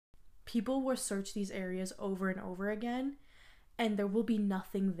people will search these areas over and over again, and there will be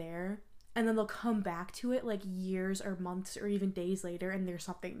nothing there. And then they'll come back to it like years or months or even days later, and there's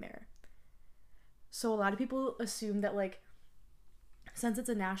something there. So a lot of people assume that, like, since it's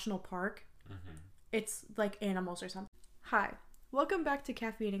a national park, it's like animals or something. Hi, welcome back to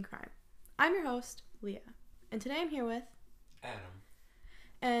Caffeine and Crime. I'm your host, Leah, and today I'm here with Adam.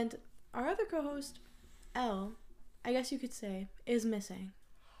 And our other co-host, Elle, I guess you could say, is missing.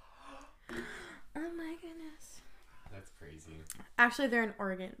 Oh my goodness. That's crazy. Actually, they're in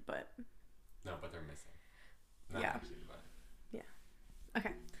Oregon, but... No, but they're missing. Not yeah. Actually, but... Yeah.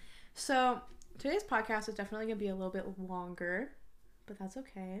 Okay. So, today's podcast is definitely going to be a little bit longer, but that's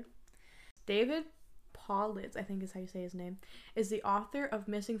okay. David Paulides, I think is how you say his name, is the author of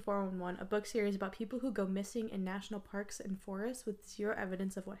Missing 411, a book series about people who go missing in national parks and forests with zero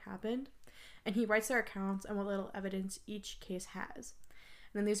evidence of what happened. And he writes their accounts and what little evidence each case has.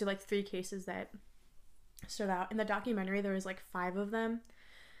 And then these are like 3 cases that stood out. In the documentary, there was like 5 of them,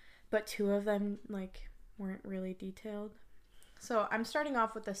 but 2 of them like weren't really detailed. So I'm starting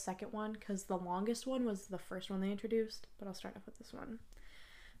off with the second one because the longest one was the first one they introduced, but I'll start off with this one.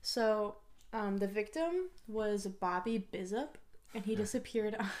 So the victim was Bobby Bizup, and he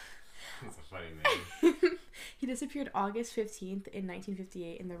disappeared. That's a funny name. He disappeared August 15th in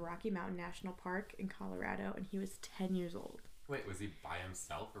 1958 in the Rocky Mountain National Park in Colorado, and he was 10 years old. Wait, was he by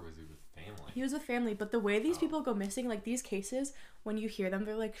himself or was he with family? He was with family, but the way these people go missing, like these cases, when you hear them,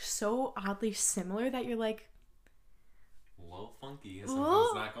 they're like so oddly similar that you're like, a little funky.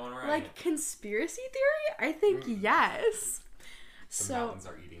 Something's not going right. Like conspiracy theory? I think yes. The mountains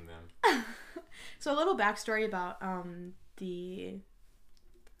are eating them. So a little backstory about the,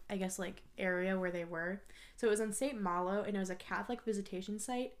 I guess, like area where they were. So it was in St. Malo, and it was a Catholic visitation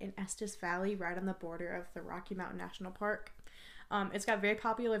site in Estes Valley, right on the border of the Rocky Mountain National Park. It's got very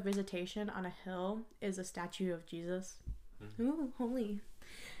popular visitation. On a hill is a statue of Jesus. Ooh, holy.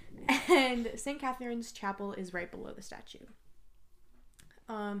 And St. Catherine's Chapel is right below the statue.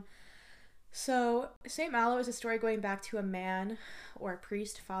 So St. Malo is a story going back to a man or a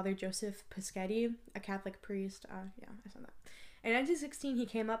priest, Father Joseph Peschetti, a Catholic priest. Yeah, I saw that. In 1916, he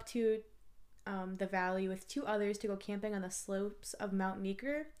came up to the valley with 2 others to go camping on the slopes of Mount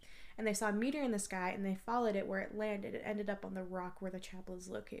Meeker, and they saw a meteor in the sky, and they followed it where it landed. It ended up on the rock where the chapel is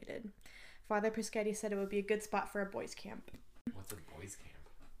located. Father Peschetti said it would be a good spot for a boys' camp. What's a boys' camp?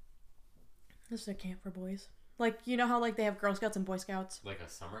 This is a camp for boys. Like, you know how like they have Girl Scouts and Boy Scouts? Like a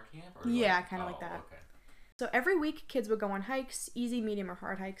summer camp? Or yeah, like, kind of like that. Okay. So every week, kids would go on hikes, easy, medium, or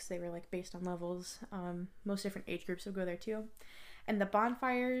hard hikes. They were like based on levels. Most different age groups would go there too. And the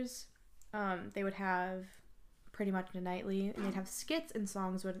bonfires, they would have pretty much nightly, and they'd have skits, and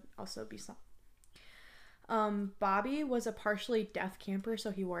songs would also be sung. Bobby was a partially deaf camper,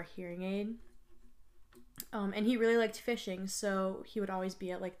 so he wore a hearing aid. And he really liked fishing, so he would always be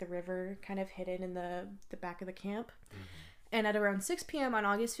at like the river, kind of hidden in the back of the camp. And at around 6 p.m. on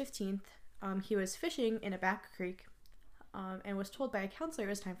August 15th, he was fishing in a back creek and was told by a counselor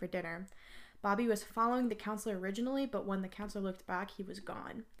it was time for dinner. Bobby was following the counselor originally, but when the counselor looked back, he was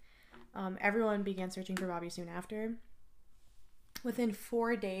gone. Everyone began searching for Bobby soon after. Within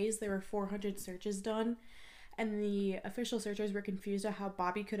 4 days, there were 400 searches done, and the official searchers were confused at how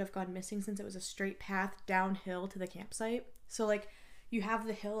Bobby could have gone missing since it was a straight path downhill to the campsite. So, like, you have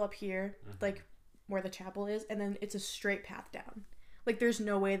the hill up here, like, where the chapel is, and then it's a straight path down. Like, there's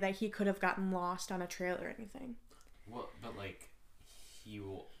no way that he could have gotten lost on a trail or anything. Well, but, like, he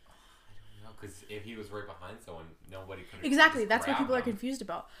will... I don't know, because if he was right behind someone, nobody could have... Exactly, that's what people are confused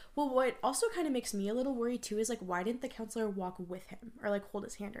about. Well, what also kind of makes me a little worried, too, is, like, why didn't the counselor walk with him? Or, like, hold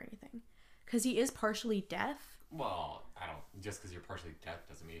his hand or anything? Because he is partially deaf. Well, I don't... Just because you're partially deaf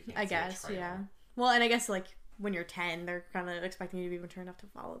doesn't mean you can't I see guess, a trail. yeah. Well, and I guess, like, when you're 10, they're kind of expecting you to be mature enough to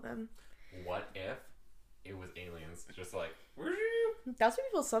follow them. What if it was aliens? Just like, where's you? That's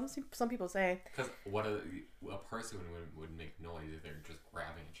what some people say. Because what a person would make noise if they're just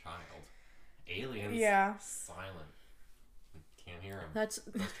grabbing a child. Aliens, yeah, silent. Can't hear them. That's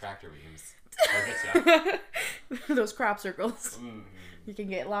those tractor beams. They'll get you. Those crop circles. Mm-hmm. You can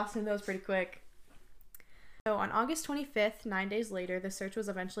get lost in those pretty quick. So on August 25th, 9 days later, the search was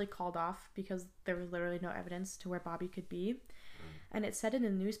eventually called off because there was literally no evidence to where Bobby could be. And it said in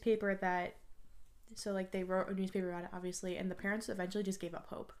the newspaper that, so like they wrote a newspaper about it, obviously, and the parents eventually just gave up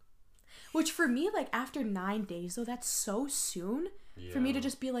hope. Which for me, like after 9 days though, that's so soon for me to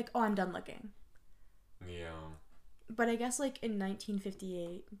just be like, oh, I'm done looking. Yeah. But I guess like in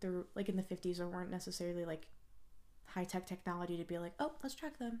 1958, there like in the 50s, there weren't necessarily like high-tech technology to be like, oh, let's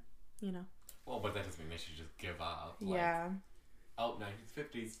track them, you know. Well, but that doesn't mean they should just give up. Yeah. oh,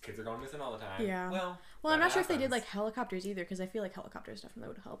 1950s, kids are going missing all the time. Yeah. Well, I'm not sure if they did happens. like helicopters either, because I feel like helicopters definitely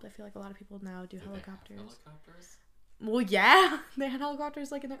would help. I feel like a lot of people now do Did they have helicopters. helicopters? Well, yeah, they had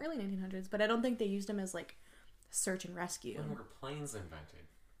helicopters like in the early 1900s, but I don't think they used them as like search and rescue. When were planes invented?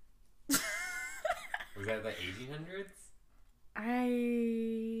 Was that the 1800s?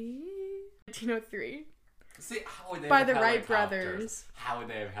 1903 See, how would they by have the Wright helicopters? brothers. How would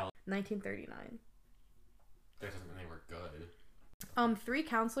they have 1939. That doesn't mean they were good. 3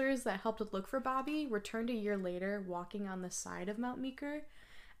 counselors that helped look for Bobby returned a year later walking on the side of Mount Meeker,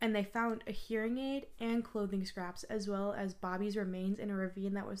 and they found a hearing aid and clothing scraps as well as Bobby's remains in a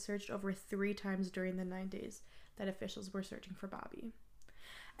ravine that was searched over 3 times during the 9 days that officials were searching for Bobby.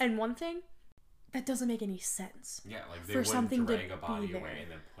 And one thing, that doesn't make any sense. Yeah, like they For wouldn't something to drag a body be there. away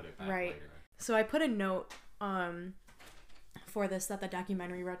and then put it back Right. later. So I put a note for this that the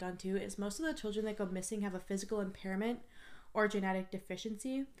documentary wrote down too, is most of the children that go missing have a physical impairment or genetic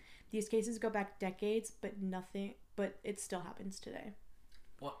deficiency. These cases go back decades, but it still happens today.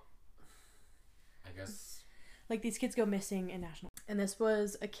 Well, I guess. Like these kids go missing in national. And this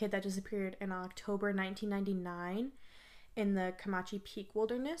was a kid that disappeared in October 1999 in the Comanche Peak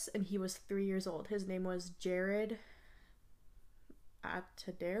Wilderness, and he was 3 years old. His name was Jared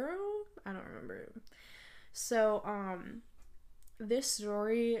Atadero? I don't remember. So, this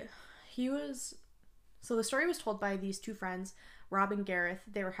story, the story was told by these 2 friends, Rob and Gareth.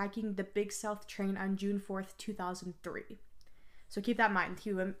 They were hiking the Big South Train on June 4th, 2003. So keep that in mind.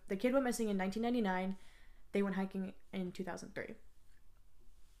 The kid went missing in 1999. They went hiking in 2003.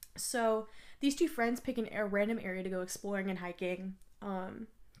 So these 2 friends pick a random area to go exploring and hiking.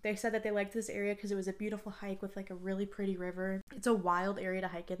 They said that they liked this area because it was a beautiful hike with like a really pretty river. It's a wild area to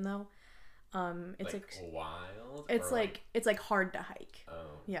hike in though. It's like wild. It's like hard to hike.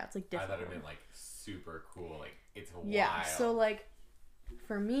 Oh. Yeah, it's like I difficult. thought it meant like super cool. Like it's wild. Yeah, so like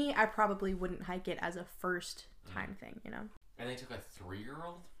for me, I probably wouldn't hike it as a first time thing, you know. And they took a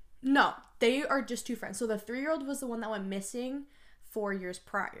 3-year-old? No, they are just 2 friends. So the 3-year-old was the one that went missing 4 years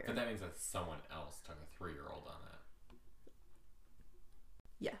prior. But that means that someone else took a 3-year-old on that.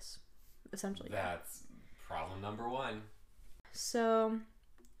 Yes, essentially. That's problem number 1. So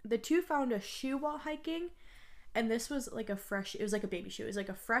the 2 found a shoe while hiking, and this was like it was like a baby shoe. It was like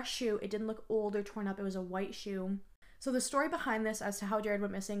a fresh shoe. It didn't look old or torn up. It was a white shoe. So the story behind this as to how Jared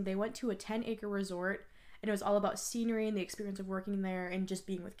went missing, they went to a 10-acre resort, and it was all about scenery and the experience of working there and just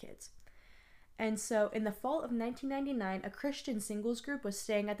being with kids. And so in the fall of 1999, a Christian singles group was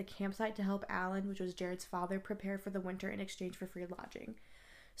staying at the campsite to help Alan, which was Jared's father, prepare for the winter in exchange for free lodging.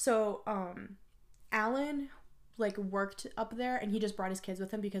 So Alan like worked up there, and he just brought his kids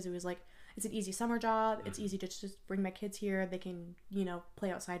with him because it was like, it's an easy summer job. It's easy to just bring my kids here. They can,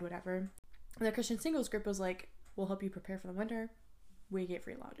 play outside, whatever. And the Christian singles group was like, we'll help you prepare for the winter. We get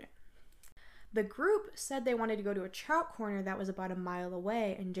free lodging. The group said they wanted to go to a trout corner that was about a mile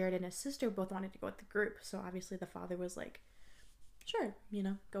away, and Jared and his sister both wanted to go with the group. So obviously the father was like, sure,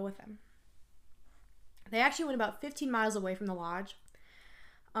 go with them. They actually went about 15 miles away from the lodge,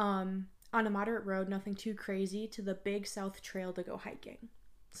 on a moderate road, nothing too crazy, to the Big South Trail to go hiking.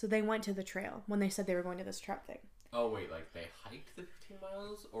 So they went to the trail when they said they were going to this trout thing. Oh, wait, like they hiked the 15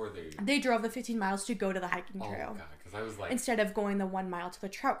 miles? Or they... They drove the 15 miles to go to the hiking trail. Oh, God, because I was like... Instead of going the 1 mile to the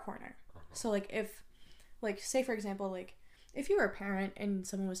trout corner. So, like, say, for example, like, if you were a parent and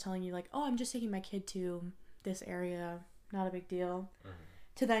someone was telling you, like, oh, I'm just taking my kid to this area, not a big deal,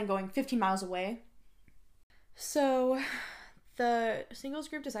 to then going 15 miles away. So, the singles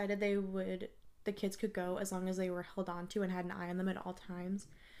group decided the kids could go as long as they were held on to and had an eye on them at all times,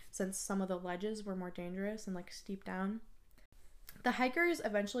 since some of the ledges were more dangerous and, like, steep down. The hikers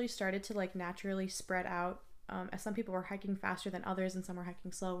eventually started to, like, naturally spread out, as some people were hiking faster than others and some were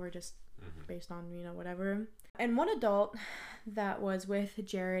hiking slower, just based on, whatever. And one adult that was with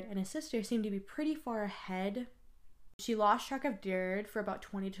Jared and his sister seemed to be pretty far ahead. She lost track of Jared for about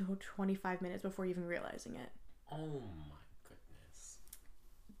 20 to 25 minutes before even realizing it. Oh my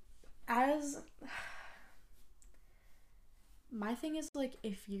goodness. My thing is, like,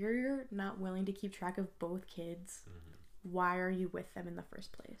 if you're not willing to keep track of both kids, why are you with them in the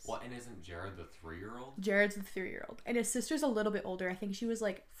first place? Well, and isn't Jared the 3-year-old? Jared's the 3-year-old. And his sister's a little bit older. I think she was,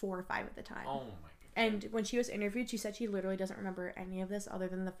 like, 4 or 5 at the time. Oh my goodness. And when she was interviewed, she said she literally doesn't remember any of this other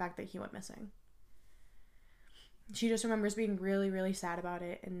than the fact that he went missing. She just remembers being really, really sad about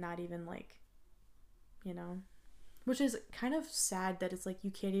it and not even, like, which is kind of sad that it's like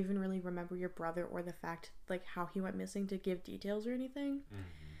you can't even really remember your brother or the fact, like, how he went missing to give details or anything,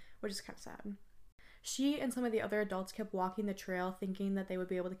 which is kind of sad. She and some of the other adults kept walking the trail thinking that they would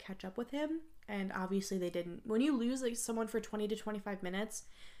be able to catch up with him, and obviously they didn't. When you lose like someone for 20 to 25 minutes,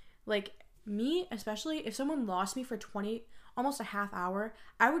 like me especially, if someone lost me for 20, almost a half hour,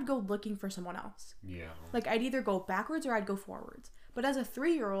 I would go looking for someone else. Yeah. Like I'd either go backwards or I'd go forwards. But as a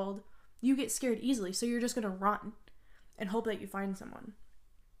 3-year-old, you get scared easily, so you're just gonna run and hope that you find someone.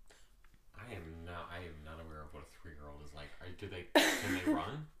 I am not aware of what a 3-year-old is like. Can they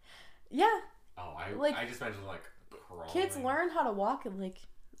run? Yeah. Oh, I just imagine like crawling. Kids learn how to walk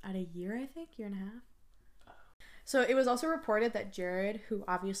at a year, I think, year and a half. So it was also reported that Jared, who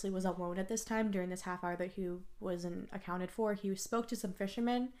obviously was alone at this time during this half hour that he wasn't accounted for, he spoke to some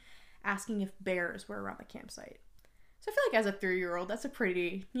fishermen asking if bears were around the campsite. So I feel like as a 3-year-old, that's a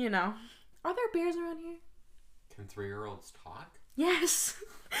pretty, are there bears around here? Can 3-year-olds talk? Yes.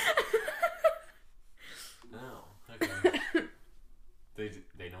 No. Okay.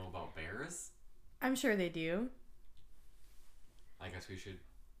 They know about bears? I'm sure they do. I guess we should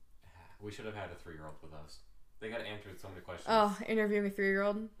have had a 3-year-old with us. They got answered so many questions. Oh, interviewing a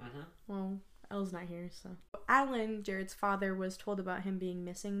 3-year-old? Mm-hmm. Well, Elle's not here, so. Alan, Jared's father, was told about him being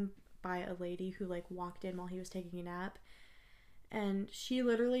missing by a lady who, walked in while he was taking a nap. And she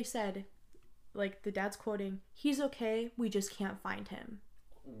literally said, the dad's quoting, "He's okay, we just can't find him."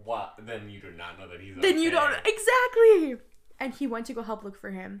 What? Then you do not know that he's okay. Then you don't. Exactly! And he went to go help look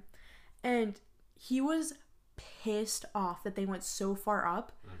for him. And he was pissed off that they went so far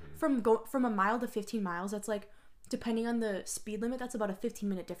up. Mm-hmm. From a mile to 15 miles, that's depending on the speed limit, that's about a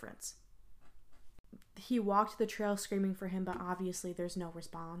 15-minute difference. He walked the trail screaming for him, but obviously there's no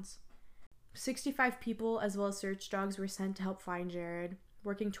response. 65 people as well as search dogs were sent to help find Jared,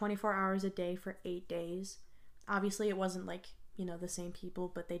 working 24 hours a day for 8 days. Obviously it wasn't the same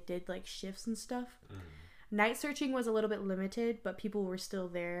people, but they did shifts and stuff. Night searching was a little bit limited, but people were still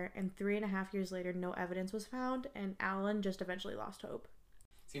there, and 3.5 years later no evidence was found, and Alan just eventually lost hope.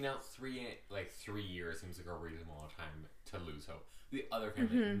 See, now 3 years seems like a reasonable time to lose hope. The other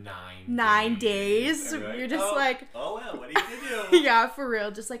family, 9 days. You're, You're just oh well, what are you gonna do? Yeah, for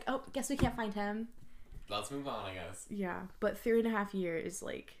real. Just oh, guess we can't find him. Let's move on, I guess. Yeah, but 3.5 years,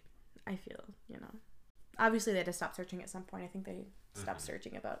 I feel, Obviously, they had to stop searching at some point. I think they stopped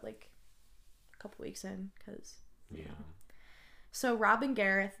searching about, a couple weeks in, because, yeah. So, Rob and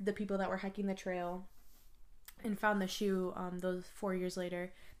Gareth, the people that were hiking the trail and found the shoe those 4 years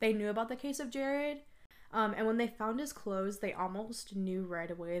later, they knew about the case of Jared. And when they found his clothes, they almost knew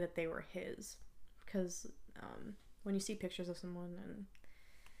right away that they were his. Because when you see pictures of someone, and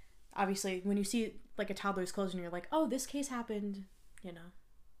obviously when you see a toddler's clothes and you're like, oh, this case happened, I don't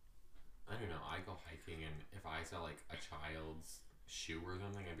know. I go hiking, and if I saw a child's shoe or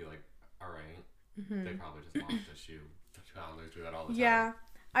something, I'd be like, all right, they probably just lost a shoe. Toddlers do that all the time. Yeah,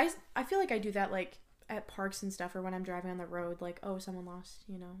 I feel like I do that at parks and stuff, or when I'm driving on the road, oh, someone lost,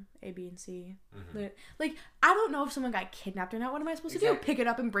 A, B, and C. Mm-hmm. I don't know if someone got kidnapped or not. What am I supposed to do? Pick it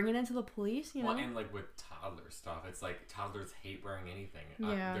up and bring it into the police? Well, and with toddler stuff, it's toddlers hate wearing anything.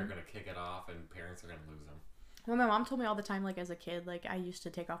 Yeah. They're gonna kick it off, and parents are gonna lose them. Well, my mom told me all the time, as a kid, I used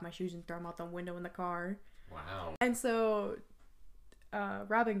to take off my shoes and throw them out the window in the car. Wow. And so,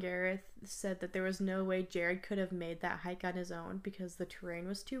 Rob and Gareth said that there was no way Jared could have made that hike on his own because the terrain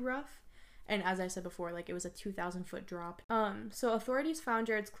was too rough. And as I said before, it was a 2,000-foot drop. So authorities found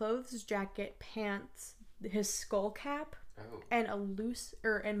Jared's clothes, jacket, pants, his skull cap, and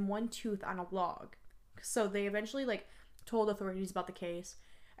and one tooth on a log. So they eventually, told authorities about the case.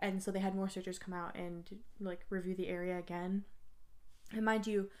 And so they had more searchers come out and, review the area again. And mind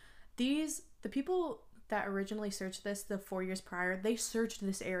you, the people that originally searched this the 4 years prior, they searched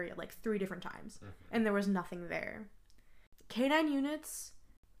this area, 3 different times. Mm-hmm. And there was nothing there. K-9 units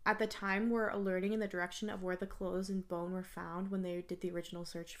at the time were alerting in the direction of where the clothes and bone were found when they did the original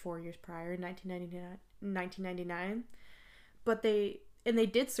search 4 years prior in 1999. But they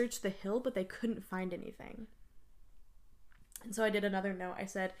did search the hill, but they couldn't find anything. And so I did another note. I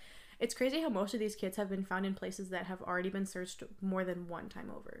said, it's crazy how most of these kids have been found in places that have already been searched more than one time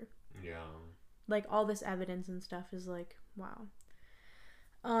over. Yeah. All this evidence and stuff is wow.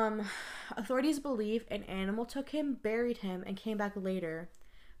 Authorities believe an animal took him, buried him, and came back later.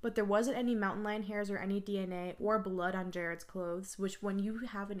 But there wasn't any mountain lion hairs or any DNA or blood on Jared's clothes, which when you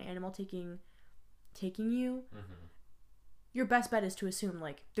have an animal taking you, your best bet is to assume,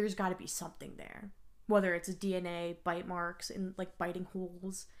 there's got to be something there. Whether it's DNA, bite marks, and, biting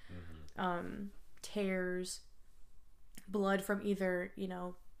holes, tears, blood from either,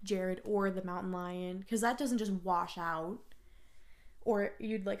 Jared or the mountain lion. Because that doesn't just wash out. Or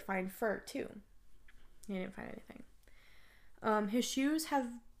you'd, find fur, too. He didn't find anything. His shoes have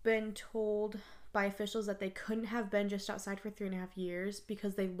been told by officials that they couldn't have been just outside for 3.5 years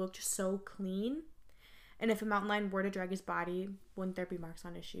because they looked so clean. And if a mountain lion were to drag his body, wouldn't there be marks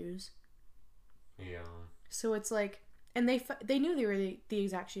on his shoes? Yeah. So it's like, and they knew they were the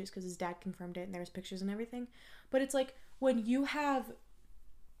exact shoes because his dad confirmed it and there was pictures and everything. But it's like, when you have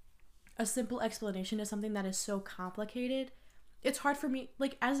a simple explanation to something that is so complicated, it's hard for me,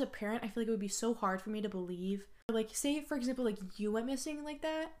 like, as a parent, I feel like it would be so hard for me to believe. Like, say, for example, like, you went missing like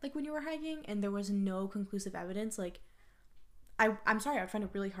that, like, when you were hiking, and there was no conclusive evidence, like, I'm sorry, I would find it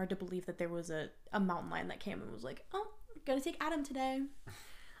really hard to believe that there was a mountain lion that came and was like, oh, gotta take Adam today.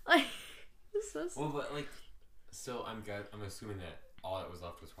 Like, this was... Well, but, like, so I'm assuming that all that was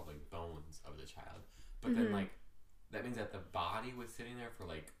left was probably bones of the child. But then, like, that means that the body was sitting there for,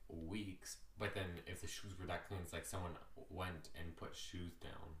 like, weeks. But then if the shoes were that clean, it's like someone went and put shoes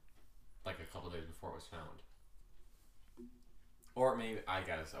down, like, a couple days before it was found. Or maybe, I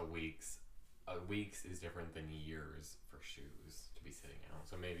guess, a weeks is different than years for shoes to be sitting out.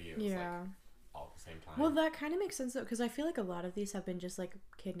 So maybe it was, like, all at the same time. Well, that kind of makes sense, though, because I feel like a lot of these have been just, like,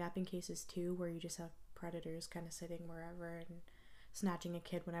 kidnapping cases, too, where you just have predators kind of sitting wherever and snatching a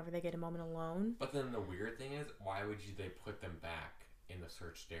kid whenever they get a moment alone. But then the weird thing is, why would they put them back in the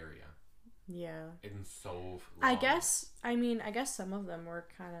searched area? Yeah. In so long. I guess some of them were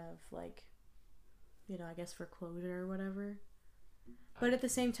kind of, like, you know, I guess for closure or whatever. But at the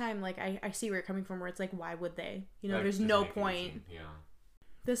same time, like, I see where you're coming from, where it's like, why would they? You know, there's no point. Yeah.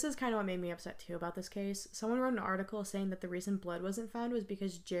 This is kind of what made me upset, too, about this case. Someone wrote an article saying that the reason blood wasn't found was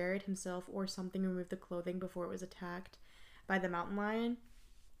because Jared himself or something removed the clothing before it was attacked by the mountain lion.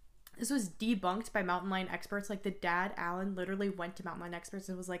 This was debunked by mountain lion experts. Like, the dad, Alan, literally went to mountain lion experts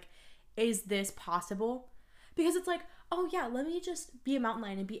and was like, is this possible? Because it's like, oh, yeah, let me just be a mountain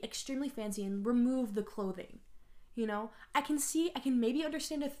lion and be extremely fancy and remove the clothing. You know, I can maybe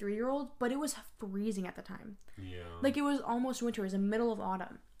understand a 3-year-old, but it was freezing at the time. Yeah. Like, it was almost winter. It was the middle of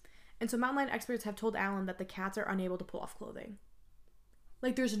autumn. And so mountain lion experts have told Alan that the cats are unable to pull off clothing.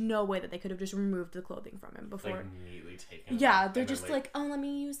 Like, there's no way that they could have just removed the clothing from him before. Like, neatly taken it yeah, off, they're just like, oh, let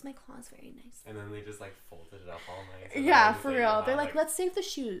me use my claws very nice. And then they just, like, folded it up all nice. Yeah, for real. They're like, let's save the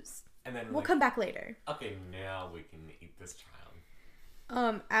shoes. And then we'll come back later. Okay, now we can eat this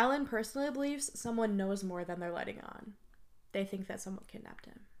child. Alan personally believes someone knows more than they're letting on. They think that someone kidnapped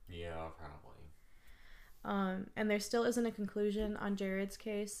him. Yeah, probably. And there still isn't a conclusion on Jared's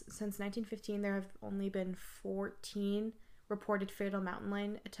case. Since 1915, there have only been 14 reported fatal mountain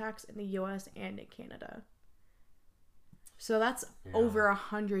lion attacks in the U.S. and in Canada. So that's over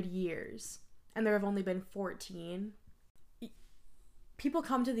 100 years. And there have only been 14. People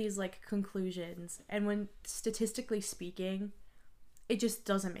come to these, like, conclusions, and when statistically speaking, it just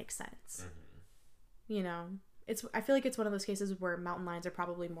doesn't make sense. Mm-hmm. You know? I feel like it's one of those cases where mountain lions are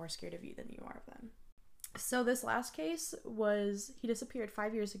probably more scared of you than you are of them. So this last case he disappeared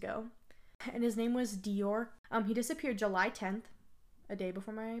 5 years ago, and his name was Dior. He disappeared July 10th, a day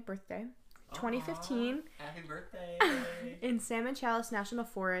before my birthday, 2015. Happy birthday! In Salmon Chalice National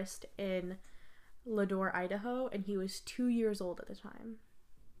Forest in Lador, Idaho, and he was 2 years old at the time.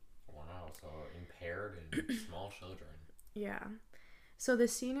 Wow, so impaired and small children. Yeah. So the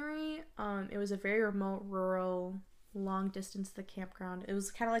scenery, it was a very remote, rural, long distance to the campground. It was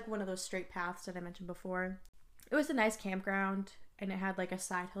kind of like one of those straight paths that I mentioned before. It was a nice campground, and it had like a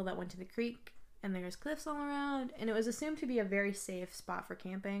side hill that went to the creek, and there was cliffs all around, and it was assumed to be a very safe spot for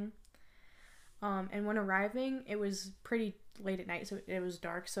camping. And when arriving, it was pretty late at night, so it was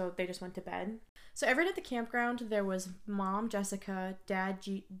dark, so they just went to bed. So every night at the campground, there was Mom, Jessica, Dad,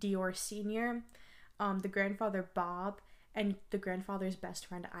 Dior Sr., the grandfather, Bob, and the grandfather's best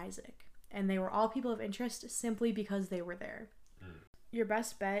friend, Isaac. And they were all people of interest simply because they were there. Your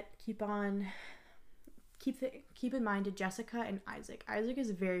best bet, keep in mind Jessica and Isaac. Isaac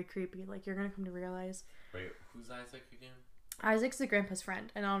is very creepy, like you're gonna come to realize. Wait, who's Isaac again? Isaac's the grandpa's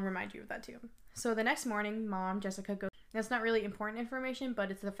friend, and I'll remind you of that too. So the next morning, Mom, Jessica, goes. That's not really important information,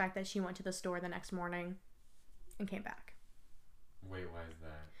 but it's the fact that she went to the store the next morning and came back. Wait, why is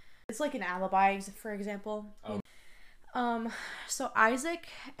that? It's like an alibi, for example. Oh. So Isaac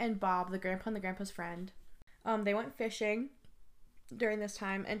and Bob, the grandpa and the grandpa's friend, they went fishing during this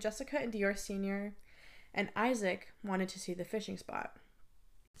time, and Jessica and Dior Sr. and Isaac wanted to see the fishing spot.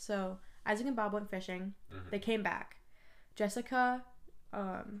 So Isaac and Bob went fishing. Mm-hmm. They came back. Jessica,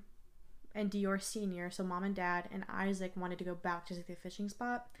 and Dior Sr., so Mom and Dad, and Isaac wanted to go back to see the fishing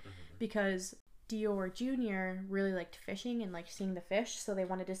spot because Dior Jr. really liked fishing and like seeing the fish, so they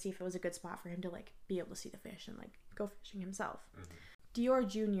wanted to see if it was a good spot for him to like be able to see the fish and like go fishing himself. Dior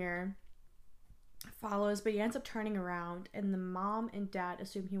Jr. follows, but he ends up turning around, and the mom and dad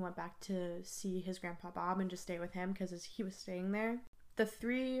assume he went back to see his grandpa Bob and just stay with him because he was staying there. The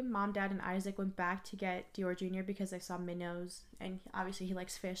three, mom, dad, and Isaac, went back to get Dior Jr. because they saw minnows, and obviously he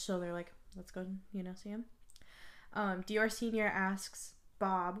likes fish, so they're like, let's go, see him. Dior Sr. asks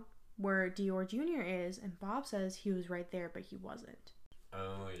Bob where Dior Jr. is, and Bob says he was right there, but he wasn't.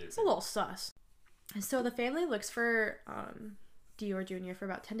 Oh, yeah. It's a little sus. So the family looks for Dior Jr. for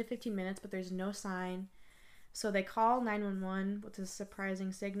about 10 to 15 minutes, but there's no sign. So they call 911 with a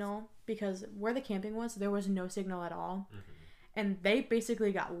surprising signal because where the camping was, there was no signal at all. Mm-hmm. And they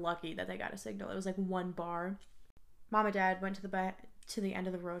basically got lucky that they got a signal. It was like one bar. Mom and Dad went to the end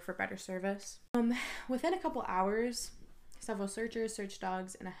of the road for better service. Within a couple hours, several searchers, search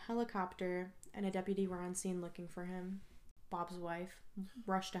dogs, and a helicopter and a deputy were on scene looking for him. Bob's wife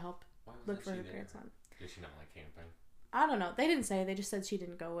rushed to help look for her grandson. Did she not like camping? I don't know. They didn't say. They just said she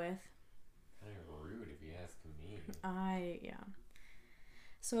didn't go with. Kind of rude if you ask me. Yeah.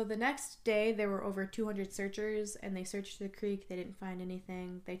 So the next day, there were over 200 searchers, and they searched the creek. They didn't find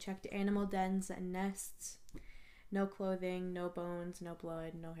anything. They checked animal dens and nests. No clothing, no bones, no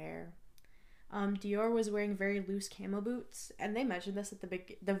blood, no hair. Dior was wearing very loose camo boots, and they mentioned this at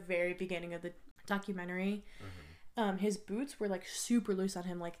the very beginning of the documentary. Mm-hmm. His boots were like super loose on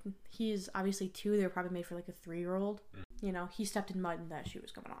him. Like, he's obviously 2. They were probably made for like a 3-year-old. Mm. He stepped in mud and that shoe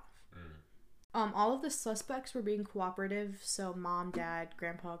was coming off. Mm. All of the suspects were being cooperative. So mom, dad,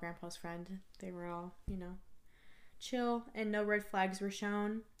 grandpa's friend, they were all, chill, and no red flags were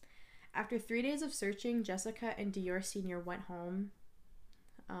shown. After 3 days of searching, Jessica and Dior Sr. went home.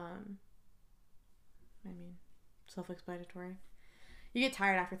 Self-explanatory. You get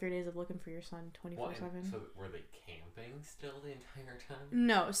tired after 3 days of looking for your son 24/7. So were they camping still the entire time?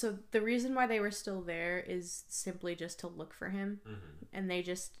 No, so the reason why they were still there is simply just to look for him. Mm-hmm. And they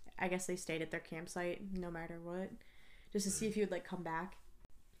just, I guess they stayed at their campsite no matter what. Just to see if he would, come back.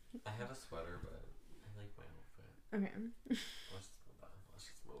 I have a sweater, but I like my outfit. Okay. Let's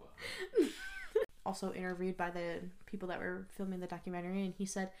just move on. Also interviewed by the people that were filming the documentary, and he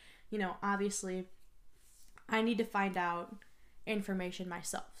said, obviously, I need to find out information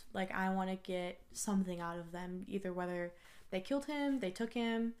myself. Like, I want to get something out of them, either whether they killed him, they took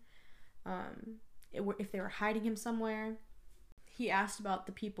him, if they were hiding him somewhere. He asked about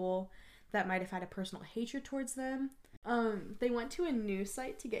the people that might have had a personal hatred towards them. They went to a news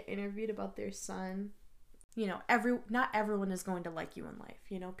site to get interviewed about their son. Not everyone is going to like you in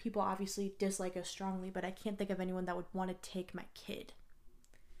life. People obviously dislike us strongly, but I can't think of anyone that would want to take my kid.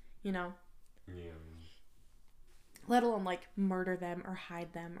 Yeah. Let alone, murder them or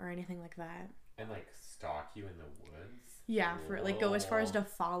hide them or anything like that. And, stalk you in the woods? Yeah, for, go as far as to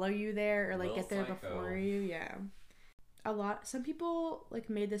follow you there or, get there before you. Yeah. Some people,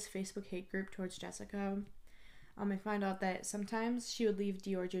 made this Facebook hate group towards Jessica. I found out that sometimes she would leave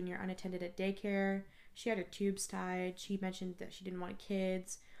Dior Jr. unattended at daycare. She had her tubes tied. She mentioned that she didn't want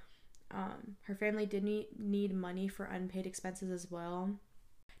kids. Her family did need money for unpaid expenses as well.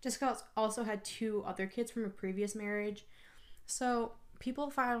 Jessica also had 2 other kids from a previous marriage. So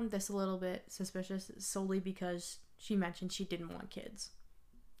people found this a little bit suspicious solely because she mentioned she didn't want kids.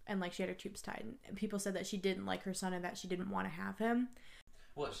 And she had her tubes tied. And people said that she didn't like her son and that she didn't want to have him.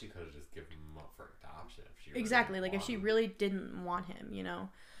 Well, she could have just given him up for adoption if she exactly, if she really didn't want him,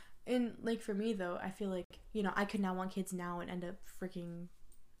 And for me though, I feel like, I could now want kids now and end up freaking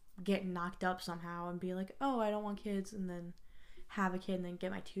getting knocked up somehow and be like, oh, I don't want kids, and then have a kid and then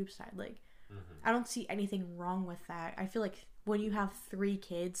get my tubes tied. Mm-hmm. I don't see anything wrong with that. I feel like when you have 3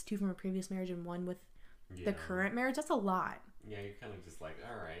 kids, 2 from a previous marriage and 1 with the current marriage, that's a lot. Yeah, you're kind of just all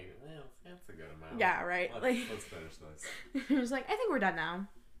right, well, that's a good amount. Yeah, right. Let's finish this. It's I think we're done now.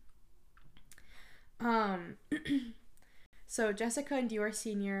 So Jessica and Dior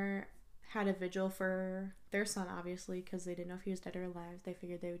Sr. had a vigil for their son, obviously, because they didn't know if he was dead or alive. They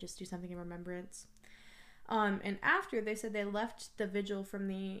figured they would just do something in remembrance. And after, they said they left the vigil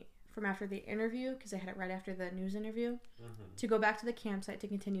from after the interview, because they had it right after the news interview, mm-hmm. to go back to the campsite to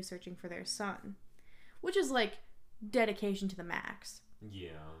continue searching for their son, which is dedication to the max.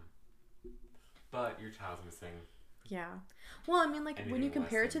 Yeah. But your child's missing. Yeah. Well, when you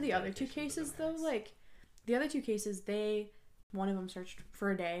compare it to the other 2 cases, though, the other 2 cases, one of them searched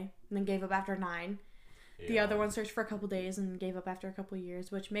for a day and then gave up after 9. Yeah. The other one searched for a couple days and gave up after a couple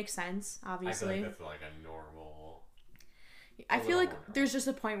years, which makes sense, obviously. I feel that's a normal... I feel there's just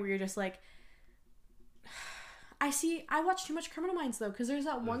a point where you're just I watch too much Criminal Minds, though, because there's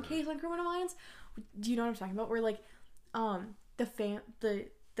that one case on Criminal Minds. Do you know what I'm talking about? Where,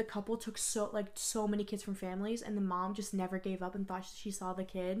 the couple took so many kids from families, and the mom just never gave up and thought she saw the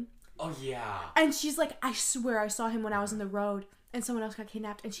kid. Oh, yeah. And she's like, I swear I saw him when I was on the road and someone else got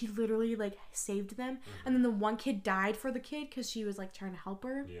kidnapped, and she literally, like, saved them. And then the one kid died for the kid because she was, like, trying to help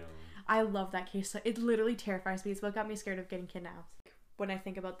her. Yeah. I love that case. It literally terrifies me. It's what got me scared of getting kidnapped. When I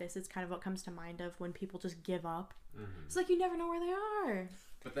think about this, it's kind of what comes to mind of when people just give up. It's like, you never know where they are.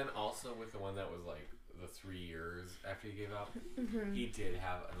 But then also with the one that was, like, the 3 years after he gave up, he did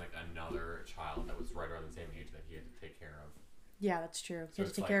have, like, another child that was right around the same age that he had to take care of. Yeah, that's true. He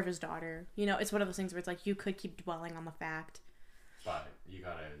had to take care of his daughter. You know, it's one of those things where it's like, you could keep dwelling on the fact. But you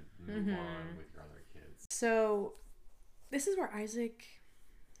gotta move on with your other kids. So, this is where Isaac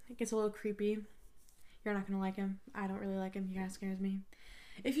gets a little creepy. You're not gonna like him. I don't really like him. He kind of scares me.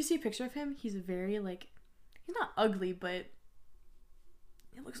 If you see a picture of him, he's very, like, he's not ugly, but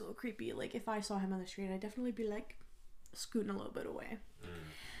it looks a little creepy. Like, if I saw him on the street, I'd definitely be, like, scooting a little bit away.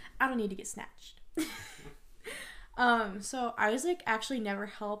 I don't need to get snatched. So Isaac actually never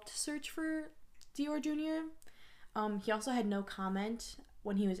helped search for Dior Jr. He also had no comment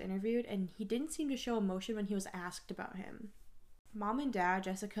when he was interviewed, and he didn't seem to show emotion when he was asked about him. Mom and Dad,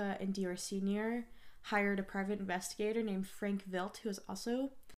 Jessica and Dior Sr., hired a private investigator named Frank Vilt, who was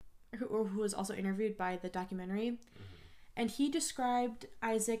also interviewed by the documentary, and he described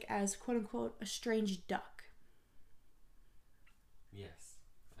Isaac as "quote unquote" a strange duck. Yes,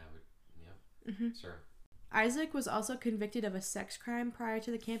 I would. Yep. Sure. Isaac was also convicted of a sex crime prior to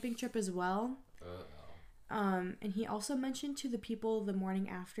the camping trip as well. And he also mentioned to the people the morning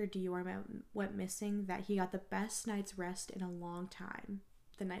after Dior went missing that he got the best night's rest in a long time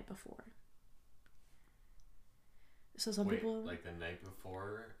the night before. So some people... like the night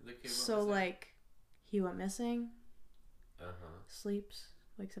before the kid went missing? So, like, he went missing, Uh-huh. sleeps,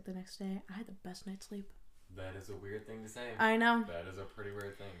 wakes up the next day. I had the best night's sleep. That is a weird thing to say. I know. That is a pretty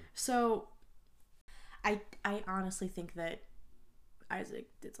weird thing. So, I honestly think that Isaac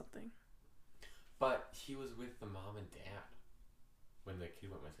did something. But he was with the mom and dad when the kid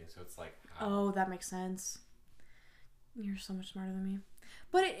went missing, so it's like, how? Oh, that makes sense. You're so much smarter than me.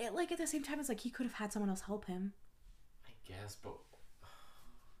 But it like, at the same time, it's like he could have had someone else help him. I guess, but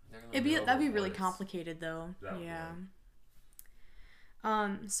That'd be really complicated, though. Yeah.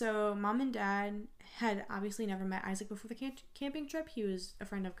 So mom and dad had obviously never met Isaac before the camping trip. He was a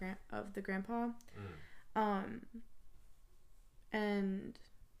friend of the grandpa. And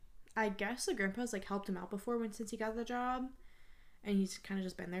I guess the grandpa's like helped him out before since he got the job, and he's kind of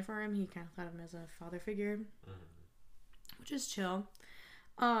just been there for him. He kind of thought of him as a father figure, which is chill.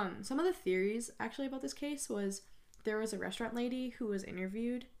 Some of the theories actually about this case was there was a restaurant lady who was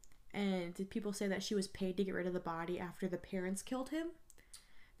interviewed, and people say that she was paid to get rid of the body after the parents killed him.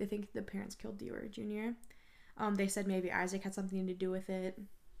 They think the parents killed Dior Jr. They said maybe Isaac had something to do with it.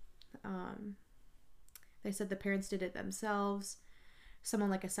 They said the parents did it themselves.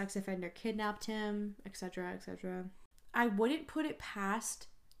 Someone like a sex offender kidnapped him, etc., etc. I wouldn't put it past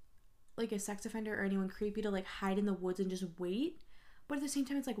like a sex offender or anyone creepy to like hide in the woods and just wait. But at the same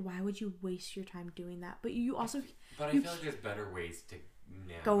time, it's like, why would you waste your time doing that? But you also... But I feel like there's better ways to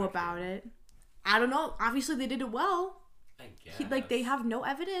go about it. I don't know. Obviously, they did it well. I guess. Like, they have no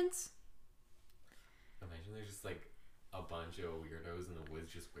evidence. Imagine there's just like a bunch of weirdos in the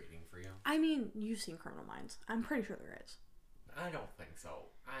woods just waiting for you. I mean, you've seen Criminal Minds. I'm pretty sure there is. I don't think so.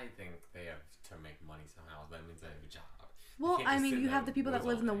 I think they have to make money somehow. That means they have a job. Well, I mean, you have the people that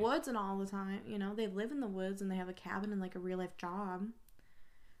live in the woods and all the time. You know, they live in the woods and they have a cabin and like a real life job.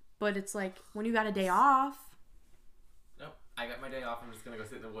 But it's like when you got a day off. Nope, I got my day off. I'm just gonna go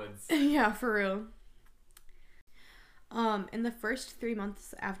sit in the woods. Yeah, for real. In the first 3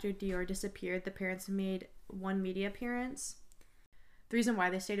 months after Dior disappeared, the parents made one media appearance. The reason why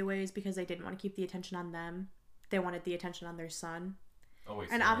they stayed away is because they didn't want to keep the attention on them. They wanted the attention on their son. Oh, wait,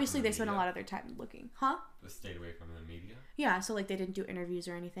 and obviously they spent a lot of their time looking. Huh? They stayed away from the media? Yeah, so like they didn't do interviews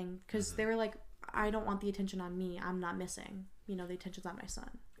or anything because they were like, I don't want the attention on me. I'm not missing. You know, the attention's on my son.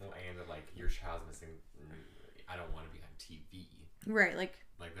 Well, and like, your child's missing. I don't want to be on TV. Right, like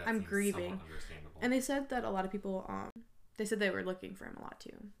that I'm grieving. Understandable. And they said that a lot of people, they said they were looking for him a lot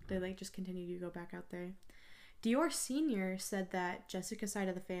too. They like just continued to go back out there. Dior Sr. said that Jessica's side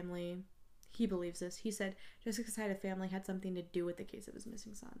of the family, he believes this, he said Jessica's side of the family had something to do with the case of his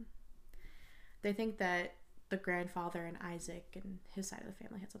missing son. They think that the grandfather and Isaac and his side of the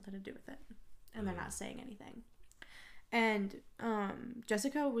family had something to do with it. And they're not saying anything. And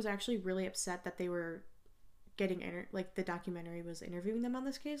Jessica was actually really upset that they were getting like the documentary was interviewing them on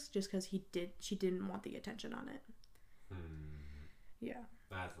this case just because she didn't want the attention on it. Yeah.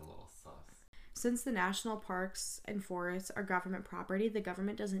 That's a little sus. Since the national parks and forests are government property, the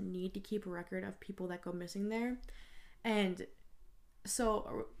government doesn't need to keep a record of people that go missing there. And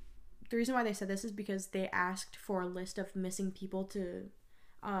so the reason why they said this is because they asked for a list of missing people to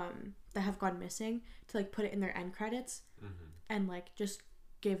that have gone missing, to like put it in their end credits, and like just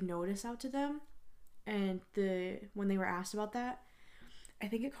give notice out to them. And when they were asked about that, I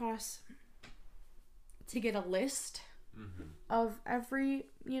think it costs to get a list of every,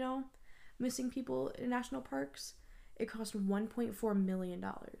 missing people in national parks. It cost $1.4 million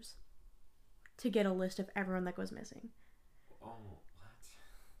to get a list of everyone that goes missing. Oh, what?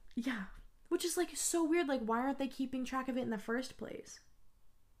 Yeah, which is like so weird. Like, why aren't they keeping track of it in the first place?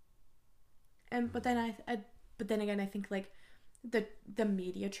 And but then again, I think like the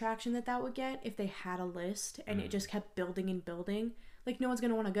media traction that would get if they had a list and it just kept building and building, like no one's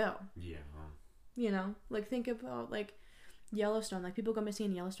gonna want to go. Yeah. Like think about like Yellowstone. Like people go missing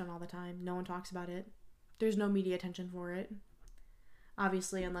in Yellowstone all the time. No one talks about it. There's no media attention for it.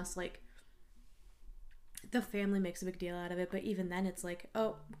 Obviously, unless like the family makes a big deal out of it. But even then, it's like,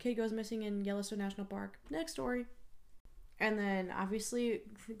 oh, kid goes missing in Yellowstone National Park. Next story. And then obviously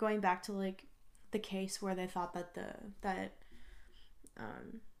going back to like the case where they thought that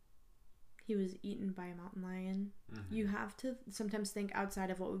he was eaten by a mountain lion. You have to sometimes think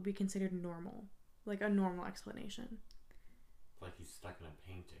outside of what would be considered normal, like a normal explanation. Like he's stuck in a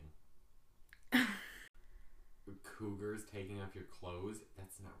painting. Cougars taking off your clothes,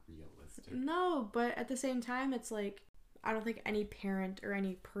 that's not realistic. No, but at the same time, it's like, I don't think any parent or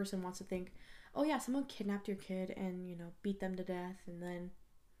any person wants to think, oh yeah, someone kidnapped your kid and, beat them to death and then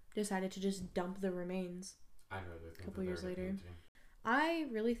decided to just dump the remains a couple years later. Painting. I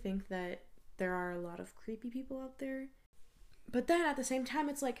really think that there are a lot of creepy people out there. But then at the same time,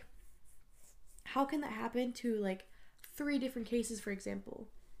 it's like, how can that happen to like 3 different cases, for example?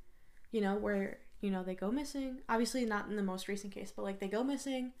 Where, they go missing. Obviously not in the most recent case, but like they go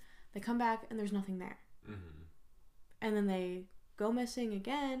missing, they come back and there's nothing there. And then they go missing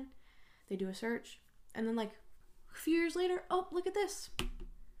again, they do a search, and then like a few years later, oh, look at this.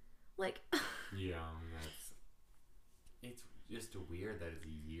 Like... yeah, it's just weird that it's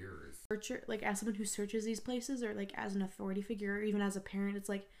years. Like as someone who searches these places, or like as an authority figure, or even as a parent, it's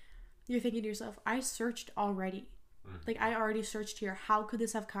like you're thinking to yourself, I searched already. Like I already searched here. How could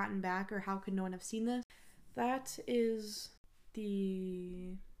this have gotten back, or how could no one have seen this? That is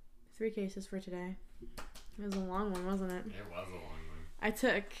the 3 cases for today. It was a long one, wasn't it? It was a long one. I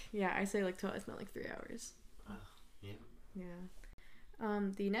say like I spent like 3 hours. Yeah.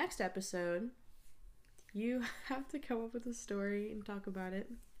 The next episode, you have to come up with a story and talk about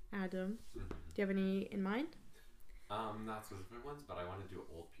it, Adam. Do you have any in mind? Not specific ones, but I want to do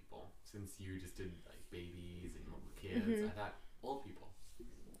old people. Since you just did like babies and little kids, I thought old people.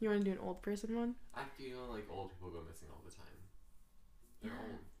 You want to do an old person one? I feel like old people go missing all the time. They're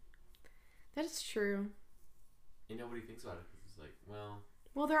old. That is true. And nobody thinks about it because it's like,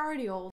 well, they're already old.